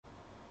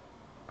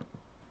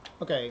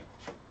Okay,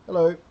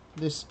 hello.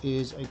 This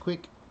is a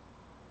quick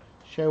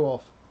show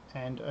off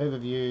and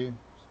overview,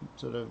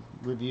 sort of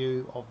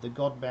review of the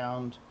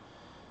Godbound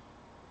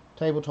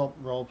tabletop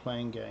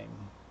role-playing game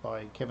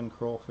by Kevin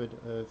Crawford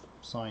of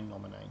Sine,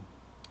 Nomine.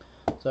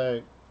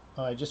 So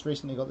I just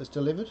recently got this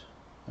delivered.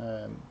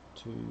 I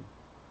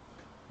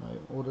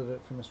ordered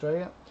it from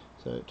Australia,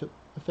 so it took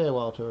a fair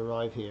while to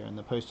arrive here, and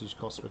the postage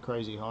costs were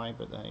crazy high,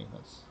 but hey,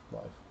 that's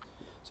life.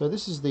 So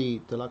this is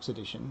the Deluxe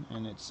edition,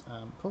 and it's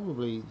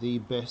probably the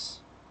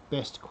best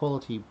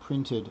quality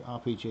printed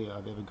RPG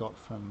I've ever got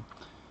from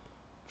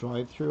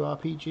Drive-Through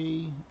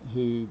RPG,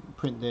 who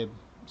print their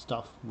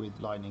stuff with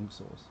lightning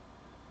source.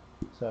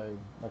 So,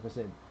 like I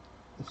said,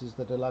 this is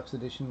the Deluxe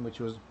edition,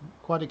 which was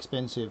quite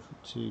expensive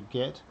to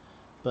get,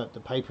 but the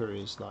paper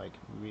is like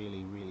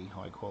really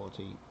high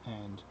quality,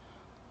 and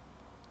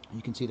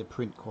you can see the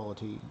print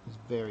quality is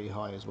very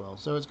high as well.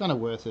 So it's kind of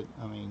worth it.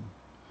 I mean,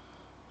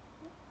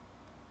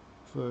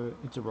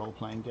 it's a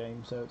role-playing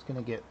game, so it's going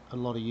to get a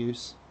lot of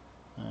use,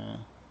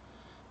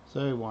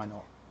 so why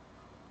not?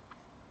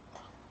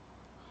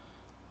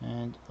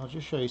 And I'll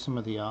just show you some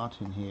of the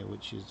art in here,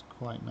 which is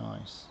quite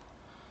nice.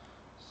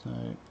 So,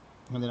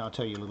 and then I'll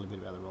tell you a little bit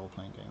about the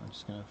role-playing game. I'm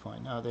just going to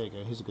find, oh, there you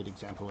go, here's a good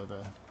example of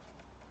a,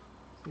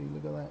 see,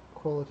 look at that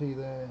quality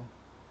there,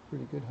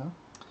 pretty good, huh?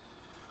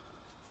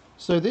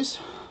 So this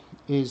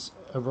is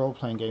a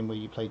role-playing game where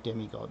you play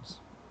demigods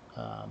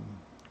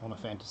on a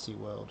fantasy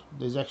world.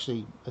 There's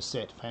actually a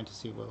set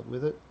fantasy world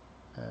with it,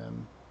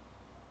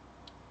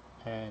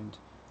 and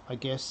I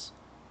guess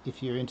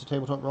if you're into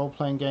tabletop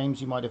role-playing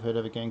games, you might have heard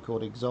of a game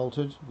called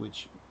Exalted,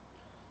 which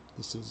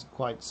this is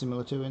quite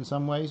similar to in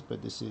some ways,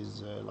 but this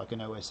is like an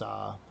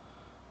OSR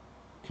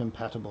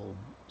compatible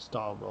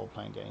style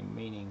role-playing game,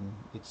 meaning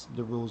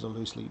the rules are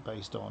loosely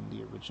based on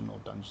the original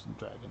Dungeons and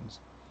Dragons.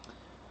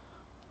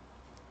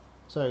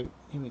 So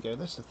here we go,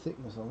 that's the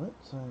thickness of it.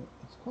 So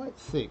it's quite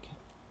thick,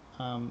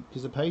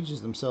 because the pages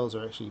themselves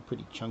are actually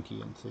pretty chunky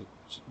and thick,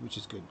 which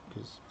is good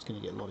because it's going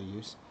to get a lot of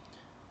use.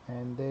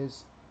 And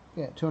there's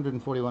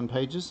 241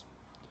 pages.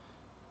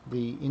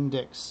 The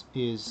index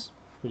is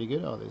pretty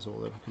good. Oh, there's all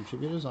the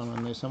contributors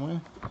on there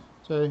somewhere.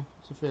 So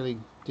it's a fairly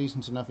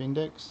decent enough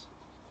index.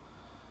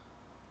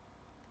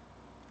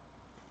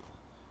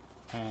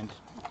 And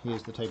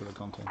here's the table of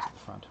contents at the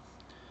front.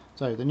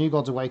 So the New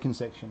Gods Awaken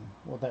section,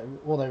 what that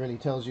really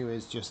tells you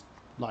is just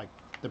like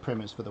the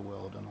premise for the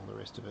world and all the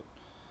rest of it.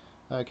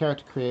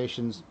 Character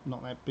creation's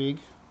not that big,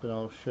 but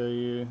I'll show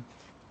you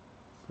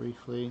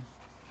briefly.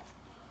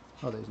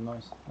 Oh, there's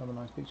another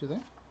nice picture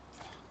there.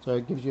 So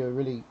it gives you a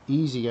really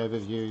easy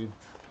overview.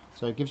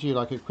 So it gives you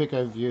like a quick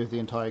overview of the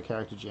entire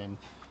character gen,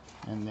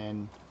 and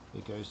then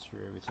it goes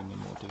through everything in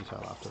more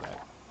detail after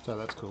that. So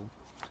that's cool.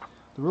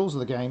 The rules of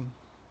the game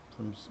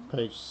from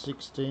page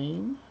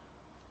 16.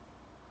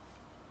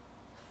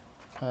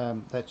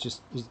 That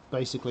just is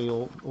basically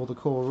all the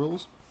core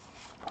rules.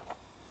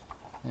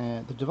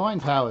 The divine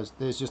powers,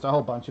 there's just a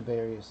whole bunch of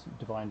various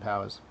divine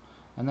powers,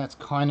 and that's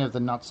kind of the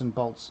nuts and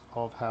bolts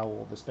of how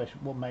all the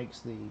what makes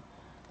the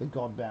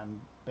Godbound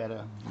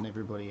better than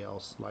everybody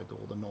else, like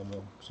all the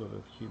normal sort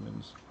of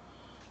humans.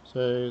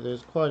 So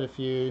there's quite a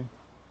few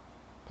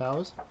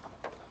powers.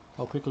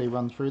 I'll quickly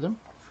run through them.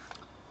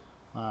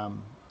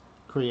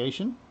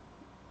 Creation,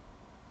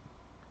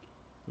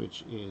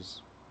 which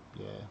is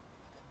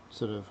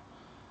sort of,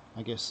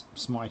 I guess,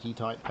 smitey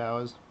type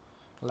powers.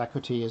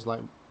 Alacrity is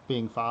like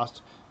being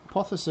fast.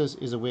 Hypothesis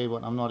is a weird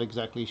one. I'm not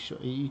exactly sure.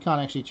 You can't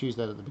actually choose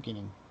that at the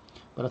beginning,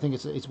 but I think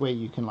it's where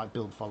you can like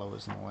build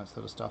followers and all that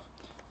sort of stuff.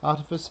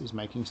 Artifice is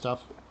making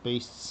stuff.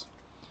 Beasts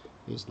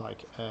is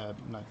like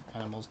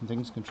animals and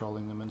things,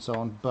 controlling them and so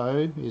on.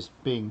 Bow is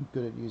being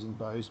good at using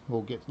bows,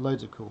 or get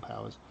loads of cool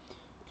powers.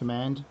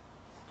 Command,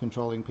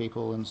 controlling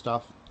people and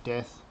stuff.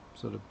 Death,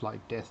 sort of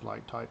like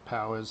death-like type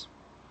powers.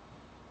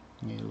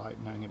 Yeah, like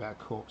knowing about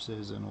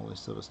corpses and all this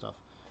sort of stuff.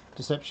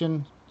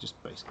 Deception,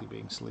 just basically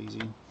being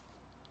sleazy,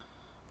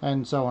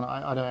 and so on.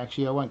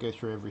 I won't go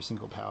through every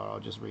single power. I'll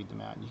just read them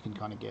out, and you can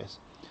kind of guess.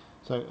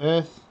 So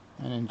earth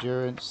and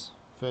endurance,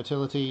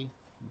 fertility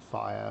and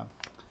fire,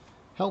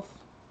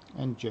 health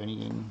and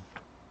journeying,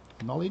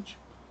 knowledge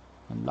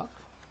and luck,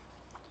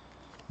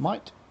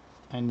 might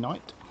and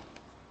night,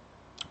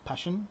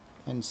 passion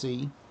and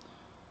sea,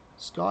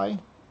 sky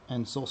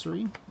and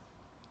sorcery,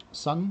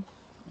 sun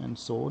and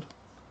sword,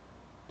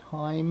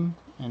 time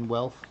and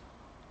wealth.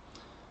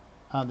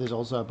 There's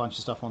also a bunch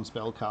of stuff on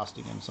spell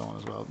casting and so on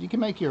as well. You can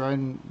make your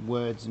own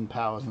words and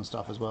powers and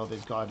stuff as well.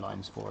 There's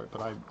guidelines for it,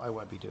 but I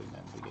won't be doing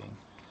that in the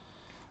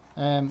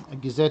beginning. A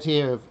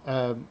gazetteer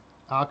of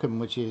Arkham,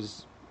 which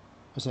is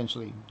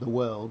essentially the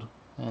world,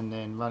 and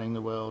then running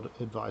the world,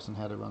 advice on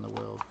how to run the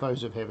world.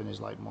 Foes of Heaven is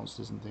like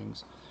monsters and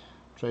things.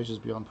 Treasures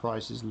Beyond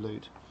Price is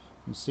loot.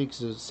 And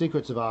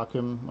Secrets of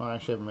Arkham, I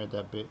actually haven't read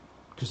that bit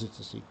because it's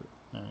a secret,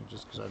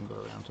 just because I haven't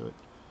got around to it.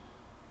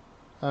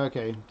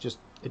 Okay, just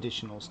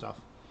additional stuff.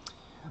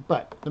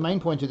 But the main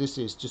point of this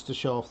is just to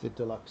show off the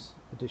deluxe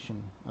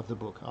edition of the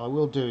book. I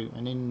will do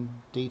an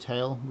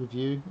in-detail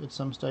review at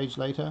some stage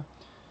later.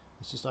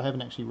 It's just I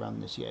haven't actually run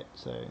this yet,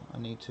 so I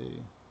need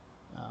to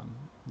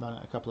run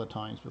it a couple of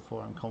times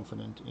before I'm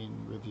confident in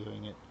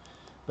reviewing it.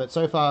 But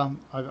so far,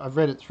 I've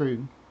read it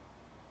through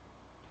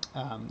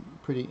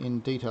pretty in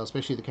detail,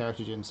 especially the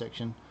character gen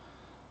section,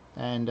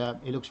 and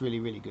it looks really,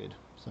 really good.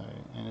 So,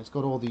 and it's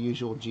got all the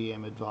usual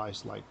GM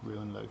advice like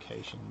ruin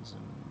locations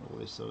and all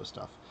this sort of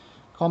stuff.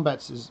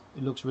 Combats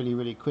it looks really,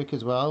 really quick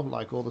as well,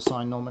 like all the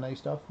Sine Nomine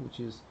stuff, which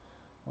is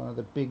one of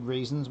the big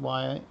reasons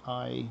why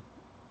I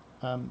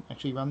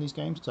actually run these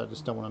games, because I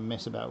just don't want to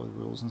mess about with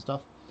rules and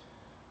stuff.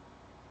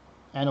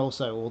 And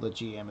also all the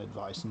GM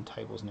advice and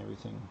tables and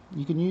everything.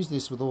 You can use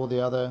this with all the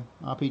other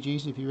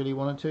RPGs if you really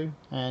wanted to,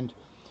 and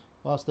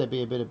whilst there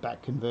be a bit of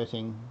back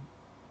converting,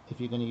 if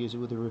you're going to use it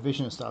with a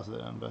revision of Stars of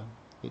that Number,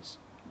 it's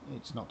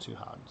not too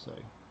hard, so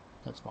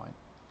that's fine.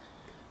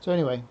 So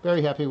anyway,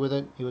 very happy with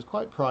it. It was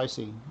quite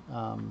pricey,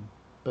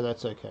 but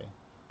that's okay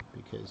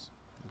because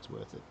it's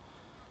worth it.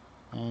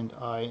 And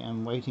I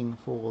am waiting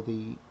for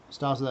the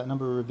Stars of that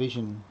Number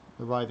revision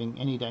arriving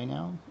any day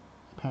now,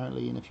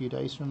 apparently in a few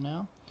days from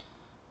now,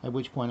 at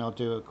which point I'll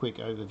do a quick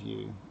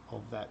overview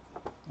of that.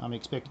 I'm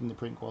expecting the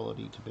print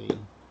quality to be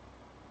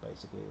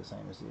basically the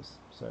same as this,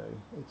 so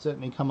it's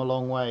certainly come a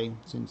long way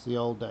since the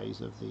old days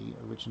of the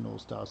original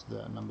Stars of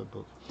that Number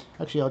book.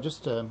 Actually, I'll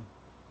just no,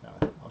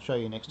 I'll show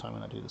you next time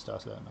when I do the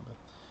Stars of that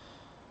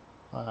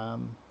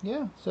Number.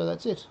 Yeah, so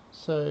that's it.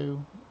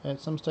 So at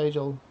some stage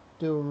I'll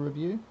do a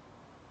review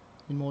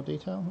in more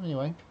detail.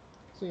 Anyway,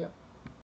 see ya.